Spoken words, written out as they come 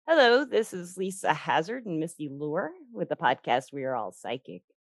Hello, this is Lisa Hazard and Misty Lure with the podcast We Are All Psychic.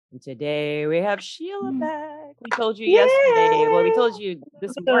 And today we have Sheila Mm. back. We told you yesterday, well, we Yay! told you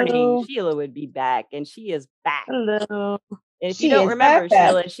this morning Hello. Sheila would be back, and she is back. Hello. And if you She don't is remember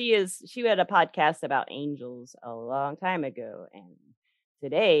back. Sheila, she had a podcast about angels a long time ago. And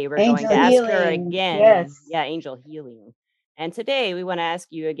today we're going to Angel ask her healing. again. Yes. Yeah, angel healing. And today we want to ask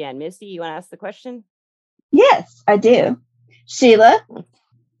you again. Misty, you want to ask the question? Yes, I do. Sheila,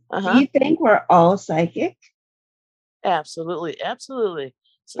 Uh-huh. do you think we're all psychic? Absolutely. Absolutely.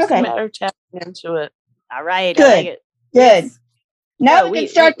 It's just Okay. a matter of tapping into it. All right. Good. I like it. Good. Yes. Now So we can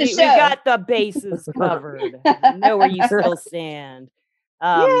start the show. We got the bases covered. Know where you still stand.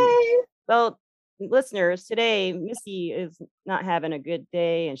 Yay! Well, listeners, today Misty is not having a good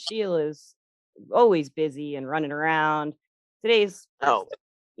day, and Sheila's always busy and running around. Today's, Oh,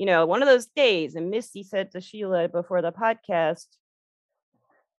 one of those days. And Misty said to Sheila before the podcast,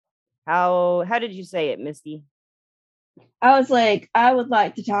 how did you say it, Misty? I was like, I would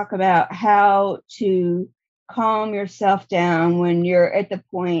like to talk about how to calm yourself down when you're at the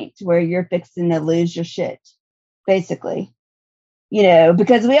point where you're fixing to lose your shit, basically.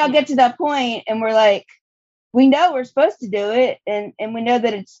 Because we all get to that point and we're like, we know we're supposed to do it and we know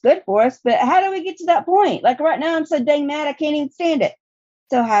that it's good for us, but how do we get to that point? Like right now, I'm so dang mad, I can't even stand it.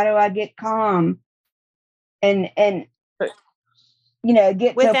 So how do I get calm and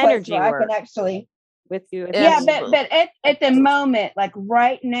get With to a place energy where work. I can actually With you? Yeah, Absolutely. but at the moment, like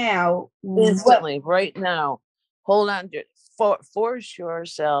right now, Instantly, right now, hold on to it. Force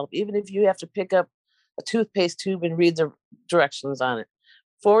yourself, even if you have to pick up a toothpaste tube and read the directions on it.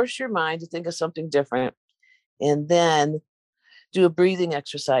 Force your mind to think of something different, and then do a breathing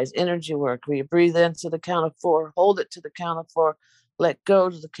exercise, energy work, where you breathe in to the count of 4, hold it to the count of 4, let go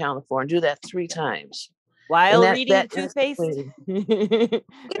to the count of 4, and do that 3 times. While reading the toothpaste?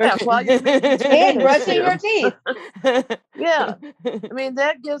 Yeah, while you're reading the toothpaste. And brushing your teeth. Yeah. I mean,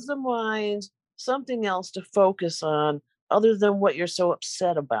 that gives the mind something else to focus on other than what you're so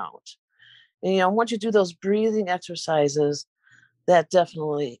upset about. And, once you do those breathing exercises, that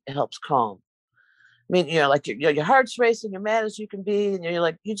definitely helps calm. I mean, like your heart's racing, you're mad as you can be, and you're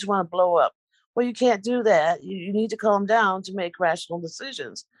like, you just want to blow up. Well, you can't do that. You need to calm down to make rational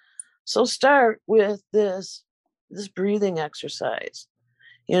decisions. So start with this breathing exercise.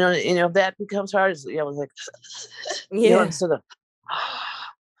 If that becomes hard, like, instead of,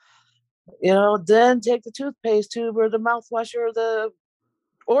 then take the toothpaste tube or the mouthwash or the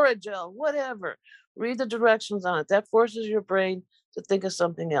Orajel, whatever. Read the directions on it. That forces your brain to think of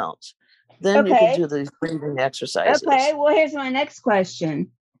something else. Then you can do these breathing exercises. Okay, well, here's my next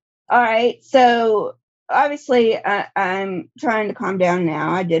question. All right, so obviously I'm trying to calm down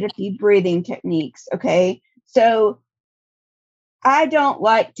now. I did a few breathing techniques, okay? So I don't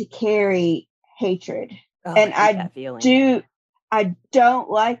like to carry hatred. And I don't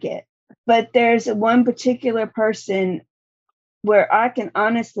like it. But there's one particular person where I can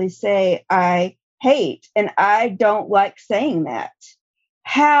honestly say I hate, and I don't like saying that.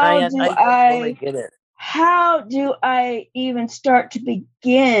 How do I even start to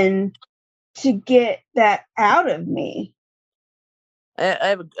begin to get that out of me? I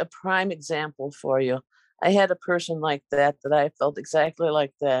have a prime example for you. I had a person like that I felt exactly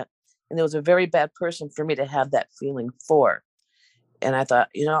like that. And it was a very bad person for me to have that feeling for. And I thought,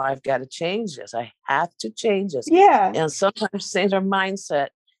 I've got to change this. I have to change this. Yeah. And sometimes things are mindset.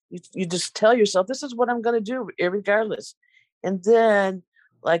 You just tell yourself, this is what I'm going to do, regardless. And then,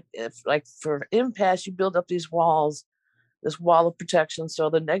 like for empaths, you build up these walls, this wall of protection, so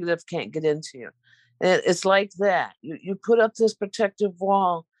the negative can't get into you. And it's like that. You put up this protective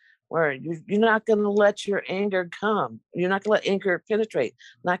wall where you're not going to let your anger come. You're not going to let anger penetrate.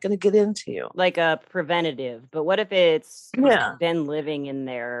 Not going to get into you. Like a preventative. But what if it's been living in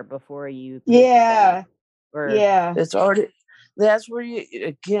there before you? Yeah. It's already. That's where you,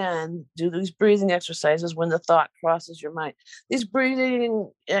 again, do these breathing exercises when the thought crosses your mind. These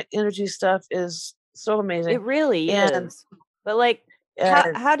breathing energy stuff is so amazing. It really is. But like,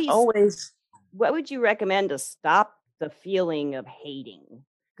 how do you what would you recommend to stop the feeling of hating?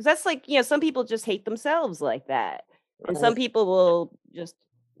 Because that's like, some people just hate themselves like that. And some people will just,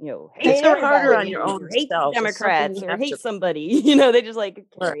 hate harder on your own hate self. Democrats or hate somebody. They just like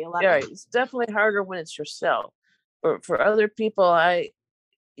carry a lot of It's definitely harder when it's yourself. For other people,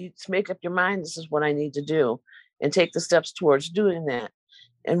 you make up your mind, this is what I need to do, and take the steps towards doing that.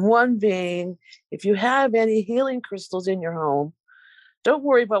 And one being, if you have any healing crystals in your home, don't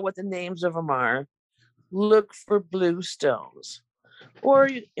worry about what the names of them are. Look for blue stones. or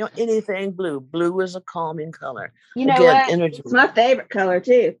anything blue. Blue is a calming color. You know what? Energy. It's my favorite color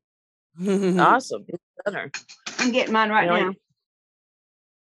too. Awesome. It's better. I'm getting mine right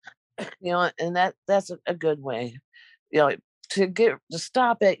now. And that's a good way. To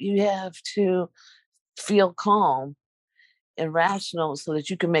stop it, you have to feel calm and rational so that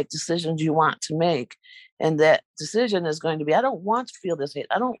you can make decisions you want to make. And that decision is going to be, I don't want to feel this hate.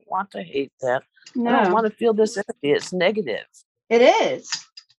 I don't want to hate that. No. I don't want to feel this energy. It's negative. It is.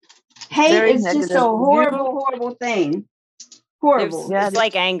 Hate is negative. Just a horrible thing. Horrible. It's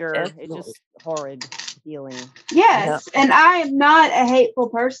like anger. Absolutely. It's just horrid feeling. Yes. Yeah. And I am not a hateful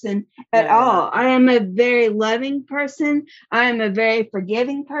person at all. I am a very loving person. I am a very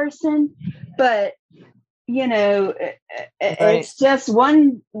forgiving person. But it's just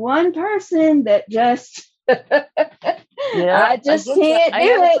one person that just I just can't do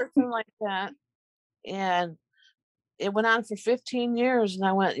it. A person like that, and it went on for 15 years, and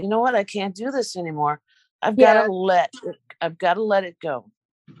I went, you know what? I can't do this anymore. I've got to let it go.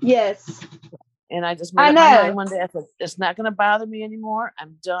 Yes. And I just made up my mind one day. I said, it's not going to bother me anymore.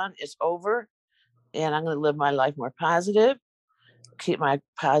 I'm done. It's over, and I'm going to live my life more positive. Keep my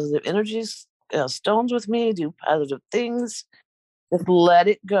positive energies. Stones with me, do positive things, just let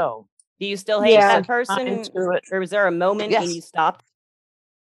it go. Do you still hate that person, or was there a moment when you stopped?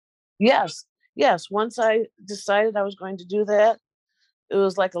 Yes. Once I decided I was going to do that, it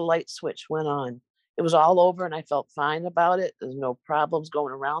was like a light switch went on. It was all over, and I felt fine about it. There's no problems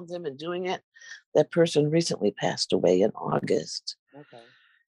going around them and doing it. That person recently passed away in August. Okay.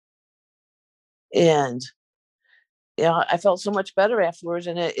 And I felt so much better afterwards,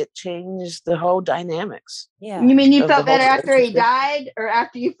 and it changed the whole dynamics. Yeah. You mean you felt better after he died, or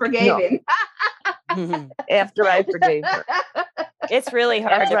after you forgave him? After I forgave her. It's really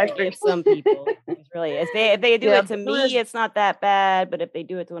hard to forgive some people. It's really, if they do it to me, it's not that bad. But if they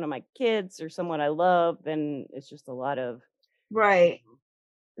do it to one of my kids or someone I love, then it's just a lot of. Right.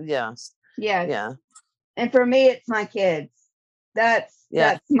 Yes. Yes. Yeah. And for me, it's my kids. That's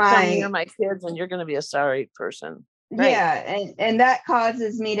you're my kids, and you're going to be a sorry person. Right. Yeah, and that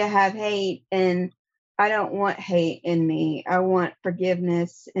causes me to have hate, and I don't want hate in me. I want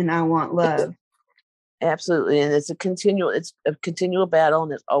forgiveness, and I want love. Absolutely, and it's a continual battle,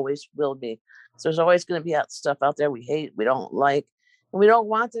 and it always will be. So there's always going to be stuff out there we hate, we don't like, and we don't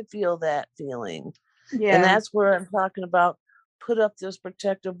want to feel that feeling. Yeah, and that's where I'm talking about. Put up this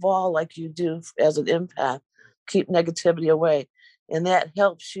protective wall like you do as an empath. Keep negativity away, and that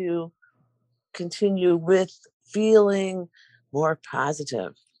helps you continue with feeling more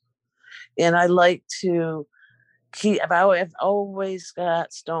positive. And I like to I've always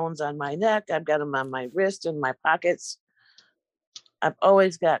got stones on my neck. I've got them on my wrist, in my pockets. I've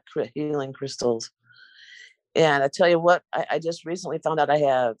always got healing crystals. And I tell you what, I just recently found out I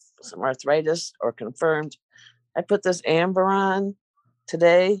have some arthritis, or confirmed. I put this amber on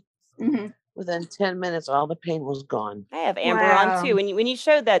today. Mm-hmm. Within 10 minutes, all the pain was gone. I have amber on too. When you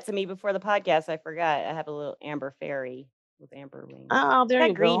showed that to me before the podcast, I forgot. I have a little amber fairy with amber wings. Oh, there you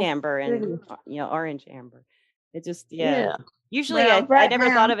go. Green amber and orange amber. It just Usually, I never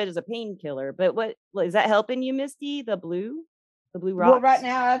thought of it as a painkiller. But what is that helping you, Misty? The blue rocks. Well, right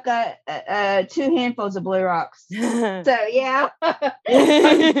now I've got 2 handfuls of blue rocks. So yeah,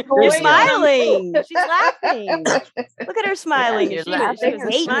 you're smiling. She's laughing. Look at her smiling. She was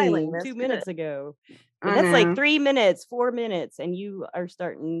hating 2 minutes ago. That's like 3 minutes, 4 minutes, and you are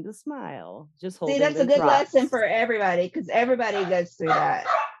starting to smile. Just holding. See, that's a good lesson for everybody, because everybody goes through that.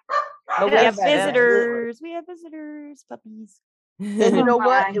 But we have visitors. We have visitors, puppies. And you know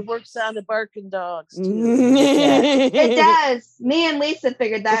what? It works on the barking dogs too. It does. Me and Lisa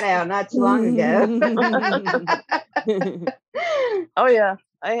figured that out not too long ago. Oh yeah,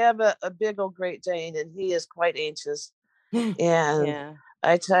 I have a big old Great Dane, and he is quite anxious. And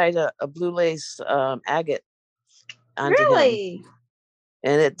I tied a blue lace agate onto him,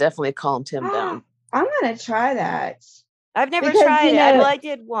 and it definitely calmed him down. I'm gonna try that. I've never tried it. I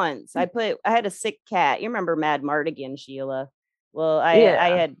did once. I had a sick cat. You remember Mad Mardigan, Sheila? Well, I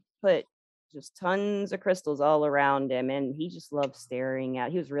had put just tons of crystals all around him, and he just loved staring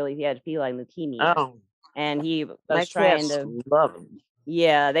at. He had feline leukemia, and he was trying to love him.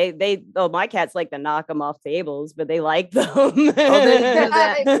 Yeah, my cats like to knock them off tables, but they like them. Oh, they do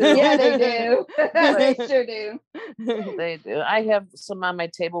that too. Yeah, they do. They sure do. They do. I have some on my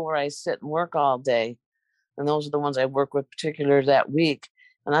table where I sit and work all day, and those are the ones I work with particular that week.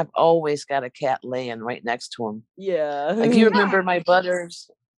 And I've always got a cat laying right next to him. Yeah. Like, you remember my Butters?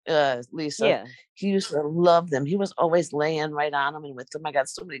 Lisa. Yeah. He used to love them. He was always laying right on them and with them. I got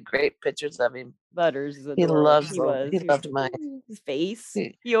so many great pictures of him. Butters is He adorable. loves He them. was. He loved mine. His face.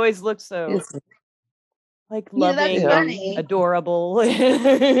 He always looked so like You know, that's loving and funny. adorable.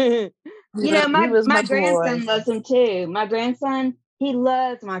 You know, He was my my grandson boy. loves them too. My grandson, he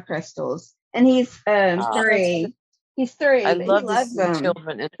loves my crystals, and he's Oh, 3. He's 3, I but he love to loves see them.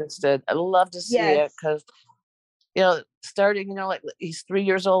 children interested. I love to see it Yes. because, starting, like he's 3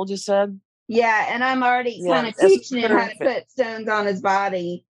 years old, you said? Yeah, and I'm already kind of that's teaching him how to perfect. put stones on his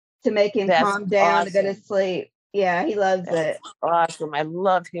body to make him That's calm down to go to awesome. sleep. Yeah, he loves That's it. awesome. I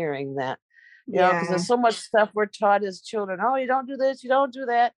love hearing that. Yeah. Because there's so much stuff we're taught as children. Oh, you don't do this, you don't do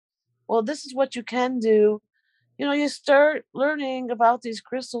that. Well, this is what you can do. You start learning about these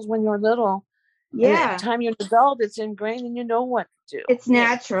crystals when you're little. And at Yeah. the time you're an adult, it's ingrained and you know what to do. It's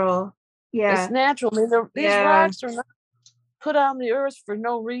natural. Yeah. It's natural. I mean, these Yeah. rocks are not put on the earth for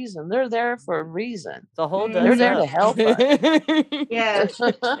no reason. They're there for a reason. The whole They're there to help us. Yeah.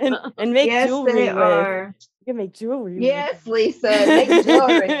 and make Yes, jewelry they with. are. You can make jewelry Yes, with. Lisa, make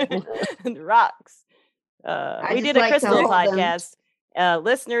jewelry. And rocks. I We just did a like to crystal hold them. podcast.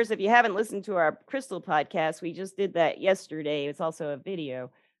 Listeners, if you haven't listened to our crystal podcast, we just did that yesterday. It's also a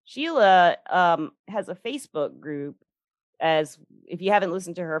video. Sheila has a Facebook group. As if you haven't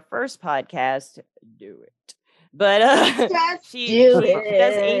listened to her first podcast, do it. But she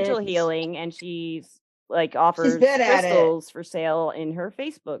does angel healing, and she's like offers crystals for sale in her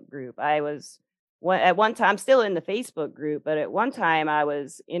Facebook group. I was at one time still in the Facebook group, but at one time I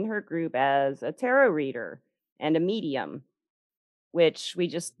was in her group as a tarot reader and a medium, which we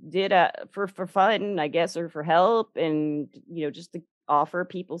just did for fun, I guess, or for help, and just to offer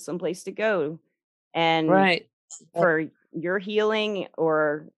people someplace to go. And right. For your healing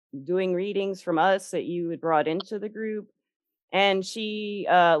or doing readings from us that you had brought into the group. And she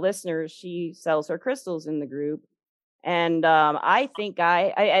listeners, she sells her crystals in the group. And I think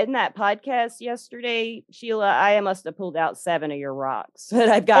I in that podcast yesterday, Sheila, I must have pulled out 7 of your rocks that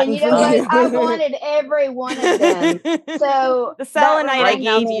I've gotten. And you know what? I wanted every one of them. So the selenite I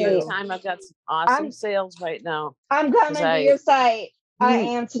gave you. I've got some awesome sales right now. I'm coming to your site. I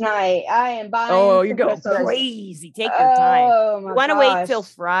am tonight. I am buying. Oh, you're going crazy. Take your time. You want to wait till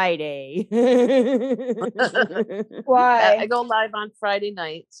Friday. Why? I go live on Friday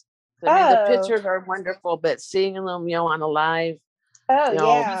nights. I mean, the pictures are wonderful, but seeing them, on a live,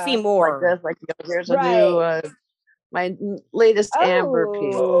 yeah, you see more. Like this, here's a new, my latest amber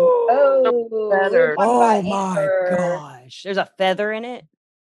piece. Feather. Oh my gosh! There's a feather in it.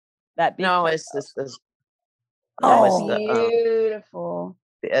 That big. No, it's just this. Oh, beautiful.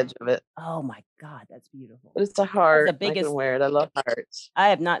 The edge of it. Oh my God, that's beautiful. But it's a heart. That's the biggest. I can wear it. I love hearts. I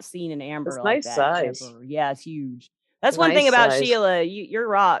have not seen an amber it's like nice that size. ever. Yeah, it's huge. That's one thing about Sheila. Your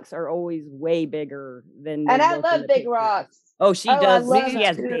rocks are always way bigger than. And I love big rocks. Oh, she does. She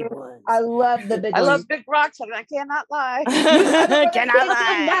has big ones. I love the big ones. I love big rocks, and I cannot lie. Cannot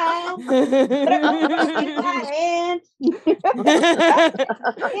lie.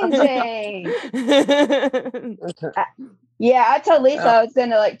 Yeah, I told Lisa I was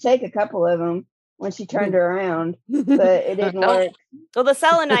gonna take a couple of them when she turned her around, but it didn't work. Well, the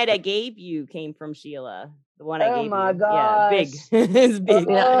selenite I gave you came from Sheila. The one I gave you. Oh my God! Yeah, big. It's big.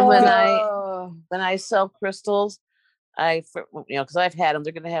 Yeah, when I sell crystals, because I've had them,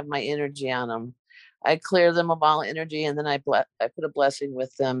 they're going to have my energy on them. I clear them of all energy, and then I put a blessing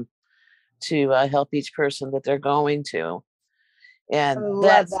with them to help each person that they're going to. And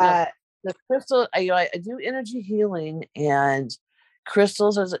that's the crystal. I do energy healing, and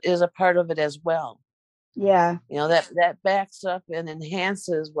crystals is a part of it as well. Yeah. That backs up and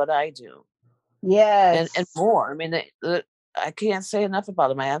enhances what I do. Yes. And more. I mean, I can't say enough about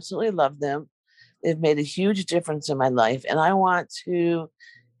them. I absolutely love them. They've made a huge difference in my life, and I want to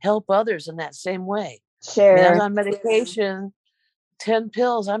help others in that same way. Sure. I was on medication, 10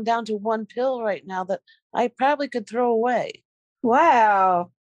 pills. I'm down to 1 pill right now that I probably could throw away. Wow.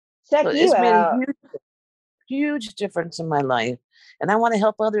 It's made a huge difference in my life, and I want to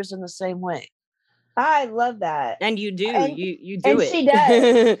help others in the same way. I love that. And you do. You do and it. She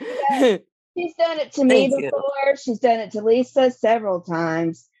does. She's done it to me before. She's done it to Lisa several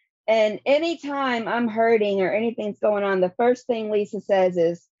times. And anytime I'm hurting or anything's going on, the first thing Lisa says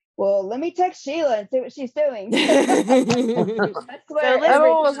is, well, let me text Sheila and see what she's doing. I swear. I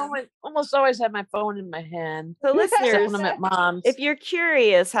almost always have my phone in my hand. So listeners, when I'm at Mom's. If you're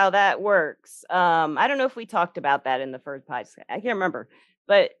curious how that works, I don't know if we talked about that in the first podcast. I can't remember.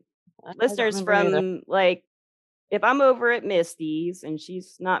 But listeners from if I'm over at Misty's and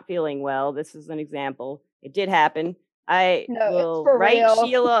she's not feeling well, this is an example. It did happen. I will write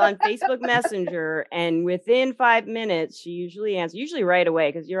Sheila on Facebook Messenger, and within 5 minutes, she usually answers. Usually right away,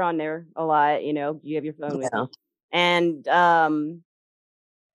 because you're on there a lot. You know, you have your phone with you, and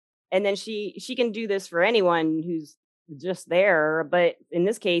then she can do this for anyone who's just there. But in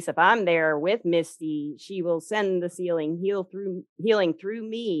this case, if I'm there with Misty, she will send the healing through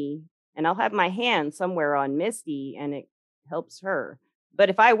me, and I'll have my hand somewhere on Misty, and it helps her. But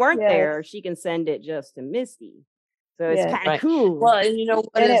if I weren't there, she can send it just to Misty. So it's kind of cool. Well, and you know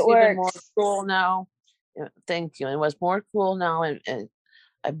what is even more cool now? Thank you. And what's more cool now, and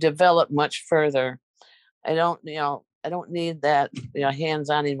I've developed much further. I don't need that,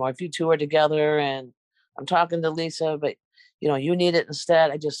 hands-on anymore. If you two are together and I'm talking to Lisa, but you need it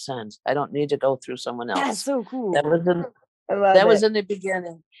instead, I just send. I don't need to go through someone else. That's so cool. That was in the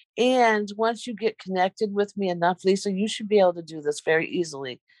beginning. And once you get connected with me enough, Lisa, you should be able to do this very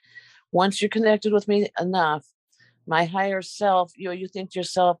easily. Once you're connected with me enough, my higher self, you think to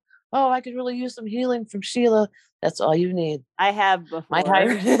yourself, oh, I could really use some healing from Sheila. That's all you need. I have before. My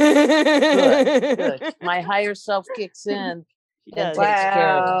higher, good. My higher self kicks in and takes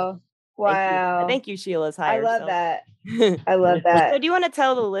care of it. Wow. Thank you, Sheila's higher self. I love that. I love that. So do you want to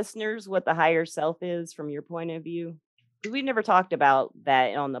tell the listeners what the higher self is from your point of view? Because we've never talked about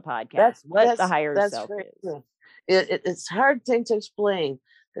that on the podcast. What the higher self is. It's a hard thing to explain.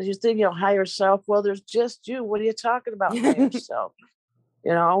 Because you think, higher self, well, there's just you. What are you talking about, higher self?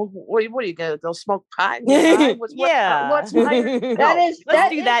 What are you going to go smoke pot? What's higher? Let's do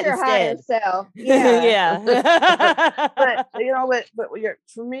that your higher self. Yeah. But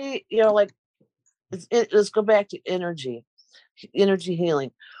for me, let's go back to energy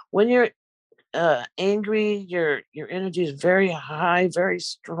healing. When you're angry, your energy is very high, very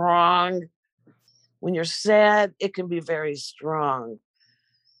strong. When you're sad, it can be very strong.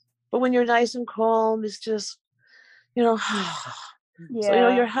 But when you're nice and calm, it's just, So,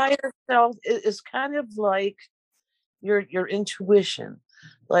 your higher self is kind of like your intuition.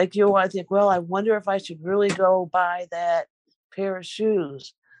 Like I think, well, I wonder if I should really go buy that pair of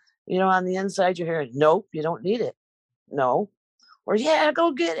shoes. On the inside, you're hearing, nope, you don't need it. No. Or, yeah,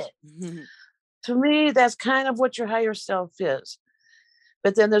 go get it. To me, that's kind of what your higher self is.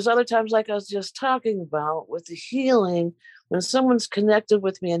 But then there's other times, like I was just talking about, with the healing, when someone's connected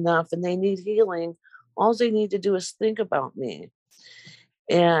with me enough and they need healing, all they need to do is think about me.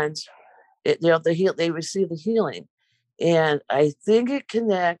 And they receive the healing. And I think it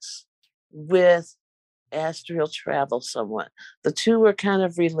connects with astral travel somewhat. The two are kind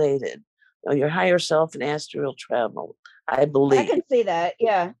of related. Your higher self and astral travel, I believe. I can see that.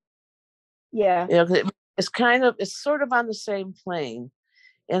 Yeah. It's sort of on the same plane.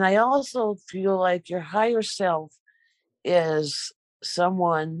 And I also feel like your higher self is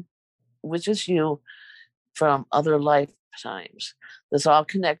someone, which is you, from other lifetimes, that's all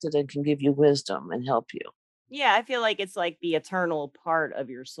connected and can give you wisdom and help you. Yeah, I feel like it's like the eternal part of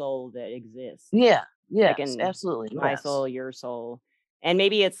your soul that exists. Yeah, yes, absolutely. My soul, your soul. And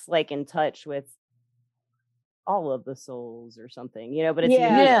maybe it's like in touch with all of the souls or something, but it's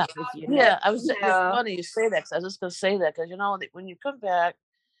unique. It's funny you say that, because I was just going to say that, because when you come back,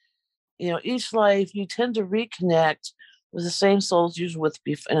 each life you tend to reconnect with the same souls you were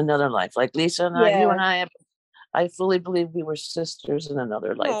with in another life. Like Lisa and I, you and I fully believe we were sisters in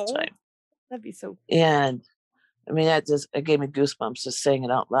another lifetime. That'd be so. And I mean, it gave me goosebumps just saying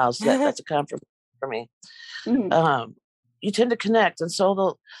it out loud. So that's a compliment for me. Mm-hmm. You tend to connect, and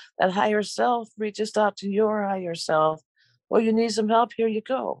so that higher self reaches out to your higher self. Well, you need some help. Here you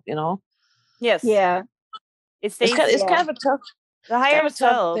go. Yes. Yeah. It's kind of a tough. The higher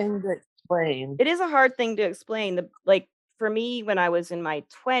self thing to explain. It is a hard thing to explain. For me, when I was in my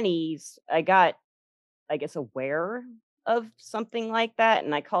 20s, I got, I guess, aware of something like that,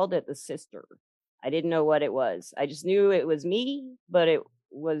 and I called it the sister. I didn't know what it was. I just knew it was me, but it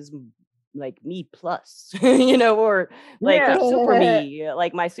was like me plus, or like super me,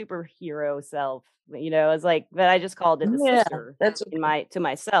 like my superhero self. It's like, but I just called it the sister. That's to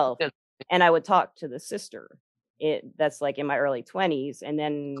myself, and I would talk to the sister. That's like in my early 20s, and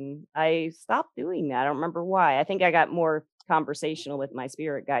then I stopped doing that. I don't remember why. I think I got more conversational with my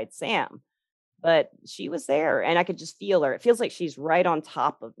spirit guide Sam, but she was there and I could just feel her. It feels like she's right on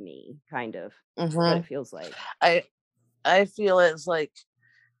top of me, kind of. What it feels like. I feel it's like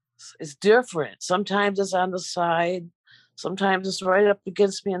it's different. Sometimes it's on the side, sometimes it's right up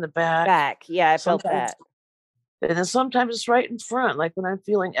against me in the back. Yeah, I felt that. And then sometimes it's right in front, like when I'm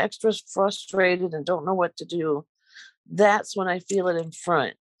feeling extra frustrated and don't know what to do. That's when I feel it in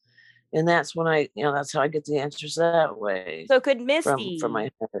front. And that's when that's how I get the answers that way. So could Misty, from my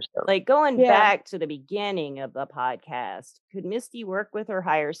higher self. Like going back to the beginning of the podcast, could Misty work with her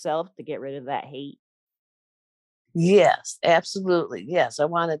higher self to get rid of that hate? Yes, absolutely. Yes, I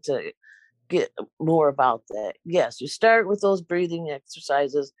wanted to get more about that. Yes, you start with those breathing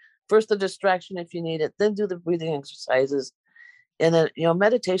exercises. First the distraction if you need it, then do the breathing exercises. And then,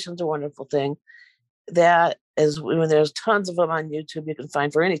 meditation's a wonderful thing. That is when there's tons of them on YouTube you can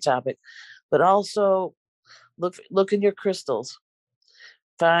find for any topic. But also look in your crystals.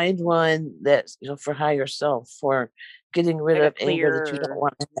 Find one that's, for higher self, for getting rid of anger that you don't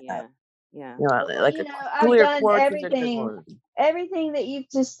want to have. Yeah. I've done everything that you've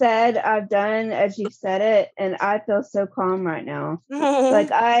just said. I've done as you said it, and I feel so calm right now.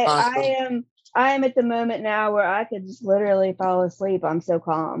 Like I am at the moment now where I could just literally fall asleep. I'm so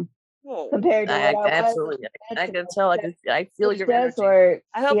calm compared to what I absolutely. I can tell. I feel your energy. Work.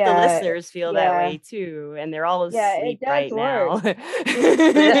 I hope the listeners feel that way too, and they're all asleep right now.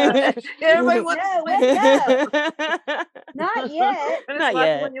 Everybody wants to wake up. Not yet. Not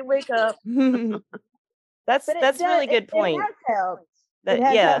yet. When you wake up. That's really good point. It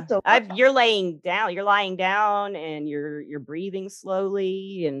has helped. You're laying down and you're breathing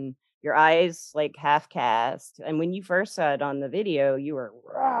slowly and your eyes like half cast. And when you first saw it on the video, you were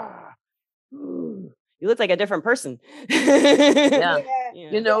you look like a different person.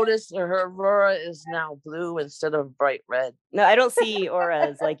 You notice her aurora is now blue instead of bright red. No, I don't see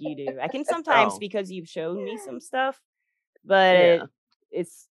auras like you do. I can sometimes because you've shown me some stuff, but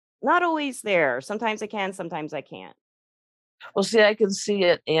it's not always there. Sometimes I can, sometimes I can't. Well, see, I can see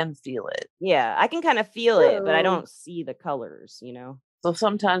it and feel it. Yeah, I can kind of feel it, but I don't see the colors, So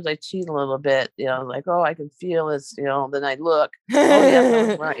sometimes I cheat a little bit, like, oh, I can feel it, then I look. Oh,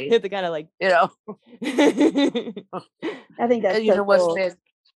 yeah, right. You have to kind of like, I think that's what's bad.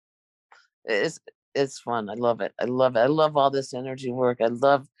 It's fun. I love it. I love all this energy work. I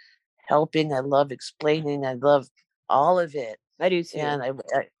love helping. I love explaining. I love all of it. I do too.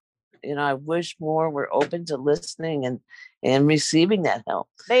 And I wish more were open to listening and receiving that help.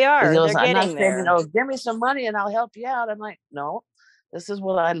 They are. They're I'm not getting there. saying, give me some money and I'll help you out. I'm like, no, this is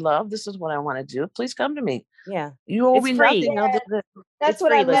what I love. This is what I want to do. Please come to me. Yeah. You owe me nothing. Yeah. That's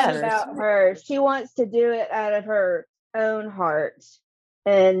what I love about her. She wants to do it out of her own heart.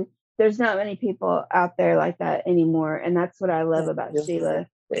 And there's not many people out there like that anymore. And that's what I love about Sheila.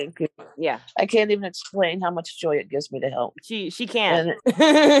 Thank you. Yeah. I can't even explain how much joy it gives me to help. She can't.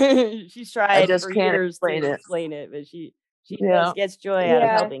 She's tried I just for can't years explain to it. explain it, but she just gets joy out of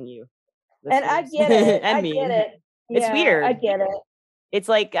helping you. And I get it. And I get it. It's weird. I get it. It's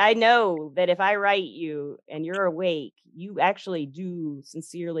like, I know that if I write you and you're awake, you actually do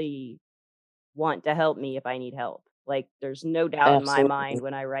sincerely want to help me if I need help. Like, there's no doubt in my mind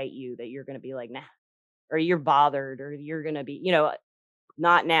when I write you that you're going to be like, nah, or you're bothered, or you're going to be,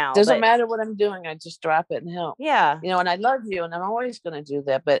 not now. Doesn't matter what I'm doing. I just drop it and help. Yeah. And I love you and I'm always going to do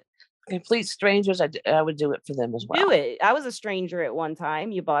that. But complete strangers, I would do it for them as well. Do it. I was a stranger at one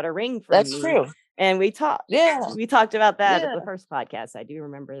time. You bought a ring for me. That's true. And we talked. Yeah. We talked about that at the first podcast. I do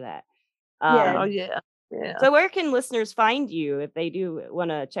remember that. Yeah. So where can listeners find you if they do want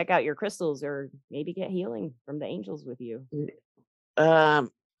to check out your crystals or maybe get healing from the angels with you?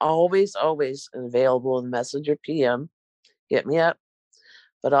 Always available in Messenger PM. Hit me up.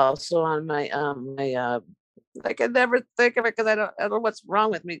 But also on my I can never think of it because I don't know what's wrong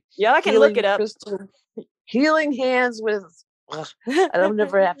with me. Yeah, I can look it up. Healing Hands with I don't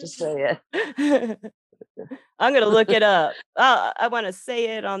never have to say it. I'm gonna look it up. I want to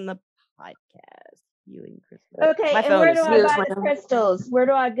say it on the podcast. Healing crystals. Okay, and where do I buy the crystals? Where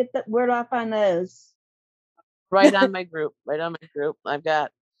do I find those? Right on my group. I've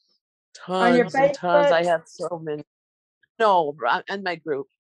got tons and tons. I have so many. No, in my group.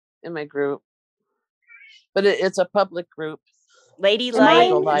 But it's a public group. Lady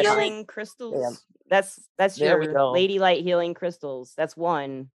Light Healing Crystals. Yeah. That's your Lady Light Healing Crystals. That's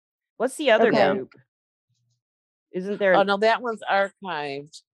one. What's the other group? Isn't there? Oh no, that one's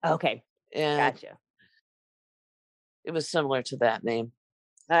archived. Okay. And gotcha. It was similar to that name.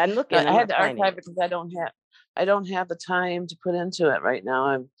 I'm looking. I had to archive it because I don't have the time to put into it right now.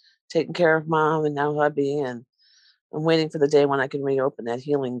 I'm taking care of mom and now hubby, and I'm waiting for the day when I can reopen that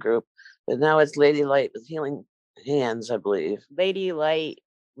healing group. But now it's Lady Light with Healing Hands, I believe. Lady Light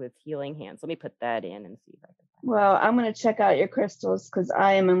with Healing Hands. Let me put that in and see if I can find it. Well, I'm going to check out your crystals because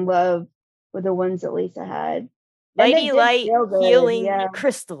I am in love with the ones that Lisa had. Lady Light Healing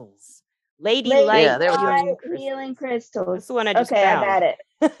Crystals. Lady Light Healing Crystals. That's the one I just found. I got it.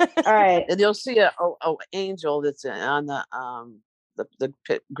 All right. And you'll see a angel that's on the the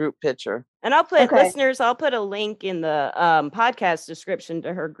group picture. And I'll put listeners. I'll put a link in the podcast description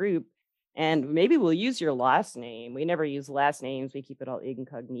to her group, and maybe we'll use your last name. We never use last names. We keep it all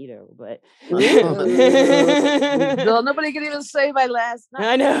incognito. But no, nobody can even say my last name.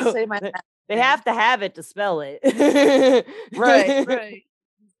 I know. Say my last they have to have it to spell it. Right.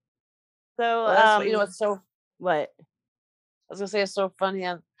 So it's so. What? I was gonna say it's so funny.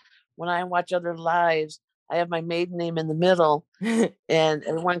 When I watch other lives, I have my maiden name in the middle, and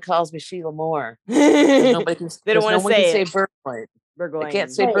everyone calls me Sheila Moore. Nobody can. They don't want to say Burgoyne. Burgoyne. I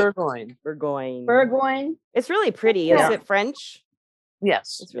can't say Burgoyne. Burgoyne. It's really pretty. Yeah. Is it French?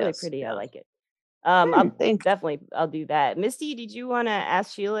 Yes. It's really pretty. Yeah. I like it. I'll do that. Misty, did you want to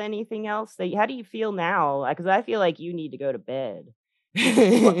ask Sheila anything else? How do you feel now? Because I feel like you need to go to bed. You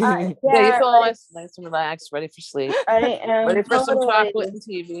feel nice and relaxed, ready for sleep. I am ready for some chocolate and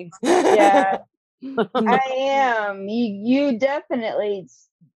TV. Yeah, I am. You definitely,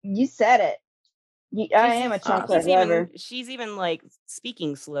 you said it. I am a chocolate lover. She's even like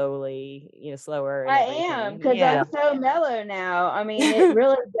speaking slowly, slower. I am, because I'm so mellow now. I mean, it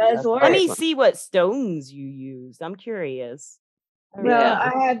really does work. Let me see what stones you used. I'm curious. Well,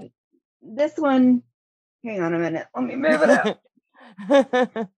 I have this one. Hang on a minute. Let me move it up.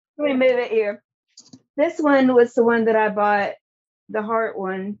 Let me move it here. This one was the one that I bought, the heart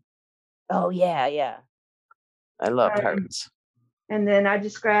one. Oh yeah. I love hearts. And then I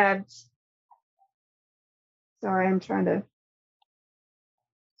just grabbed. Sorry, I'm trying to.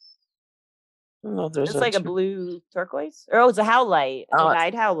 It's like a blue turquoise. It's a howlite. A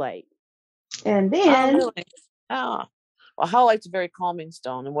guide howlite. And then. Well, howlite's a very calming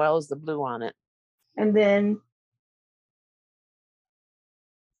stone, and well is the blue on it. And then.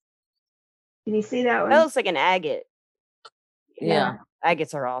 Can you see that one? That looks like an agate. Yeah.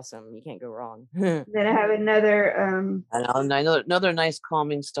 Agates are awesome. You can't go wrong. Then I have another. Another nice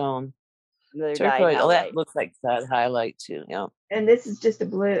calming stone. Another turquoise. Oh, that looks like that highlight too. Yeah. And this is just a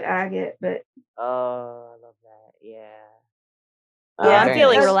blue agate, but. Oh, I love that. Yeah. I'm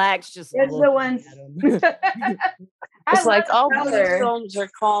feeling relaxed. Just it's the ones. It's like all blue stones are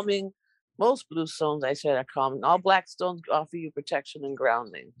calming. Most blue stones, I said, are calming. All black stones offer you protection and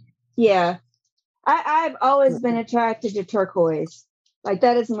grounding. Yeah. I've always been attracted to turquoise. Like,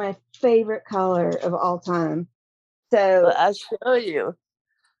 that is my favorite color of all time. So I'll show you.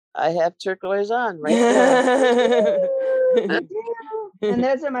 I have turquoise on right there. And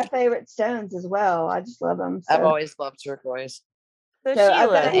those are my favorite stones as well. I just love them. So. I've always loved turquoise. So Sheila, I've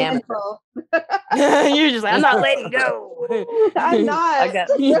got a handful. You're just like, I'm not letting go. I'm not.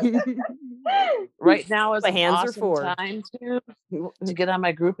 Right now is the hands are for time to get on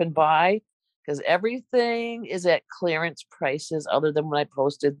my group and buy, because everything is at clearance prices other than what I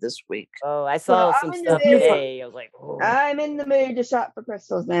posted this week. Oh, I saw some stuff today. I was like, I'm in the mood to shop for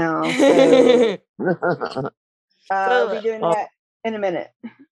crystals now. So, I'll be doing that in a minute.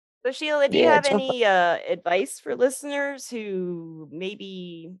 So Sheila, do you have any advice for listeners who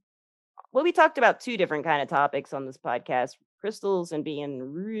maybe, we talked about two different kind of topics on this podcast, crystals and being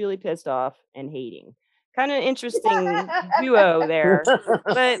really pissed off and hating. Kind of interesting duo there.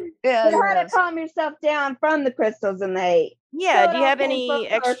 But how to calm yourself down from the crystals and the hate. Yeah. So do you have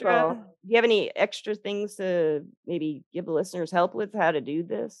any extra things to maybe give the listeners help with how to do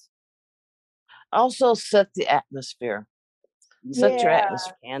this? Also set the atmosphere. Set your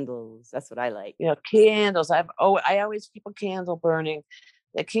atmosphere. Candles. That's what I like. Candles. I always keep a candle burning.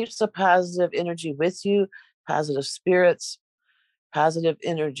 That keeps the positive energy with you, positive spirits, positive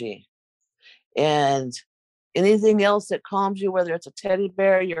energy. And anything else that calms you, whether it's a teddy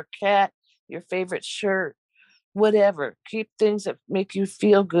bear, your cat, your favorite shirt, whatever. Keep things that make you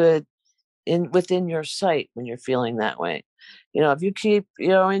feel good within your sight when you're feeling that way. If you keep,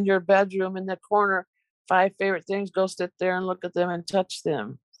 in your bedroom in the corner, 5 favorite things, go sit there and look at them and touch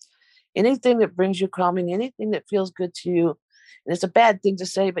them. Anything that brings you calming, anything that feels good to you. And it's a bad thing to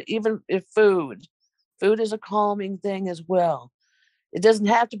say, but even if food is a calming thing as well. It doesn't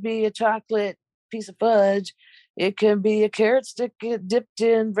have to be a chocolate piece of fudge. It can be a carrot stick dipped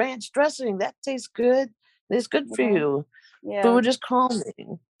in ranch dressing. That tastes good. It's good for you. Yeah. Food is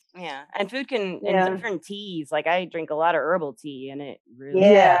calming. Yeah, and food and different teas. Like, I drink a lot of herbal tea, and it really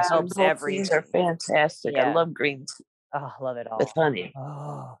helps everything. Teas are fantastic. I love green tea. Oh, I love it all. With honey.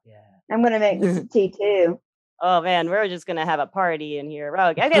 Oh, yeah. I'm gonna make some tea too. Oh man, we're just gonna have a party in here.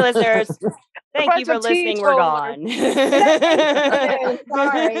 Okay, listeners, thank you for listening. We're gone. Sorry,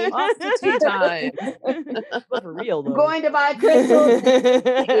 off to tea time. But for real, though. I'm going to buy crystals.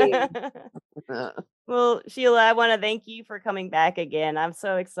 Well, Sheila, I want to thank you for coming back again. I'm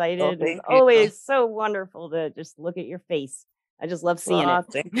so excited. It's always so wonderful to just look at your face I just love seeing it.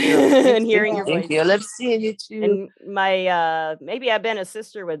 Thank you. And hearing your voice. Thank you. I love seeing you too. And my maybe I've been a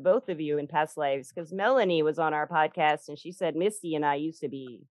sister with both of you in past lives, because Melanie was on our podcast and she said Misty and I used to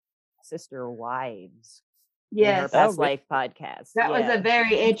be sister wives. Yes. In her past life podcast. That was a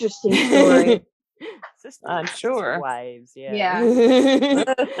very interesting story. I'm sure. Sister wives, yeah. Yeah.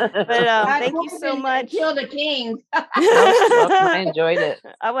 But thank you so much. Kill the king. I enjoyed it.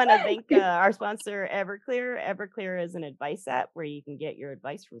 I want to thank our sponsor, Everclear. Everclear is an advice app where you can get your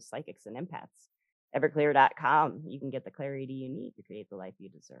advice from psychics and empaths. Everclear.com. You can get the clarity you need to create the life you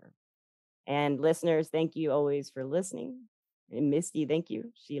deserve. And listeners, thank you always for listening. And Misty, thank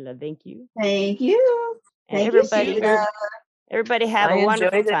you. Sheila, thank you. Thank you. And Thank you, everybody have a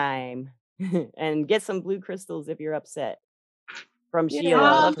wonderful time. And get some blue crystals if you're upset. From Sheila.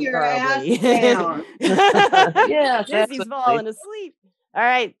 Calm your ass down. Yeah, Missy's falling asleep. All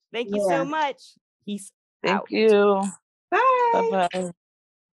right. Thank you so much. Peace out. Thank you. Bye. Bye-bye.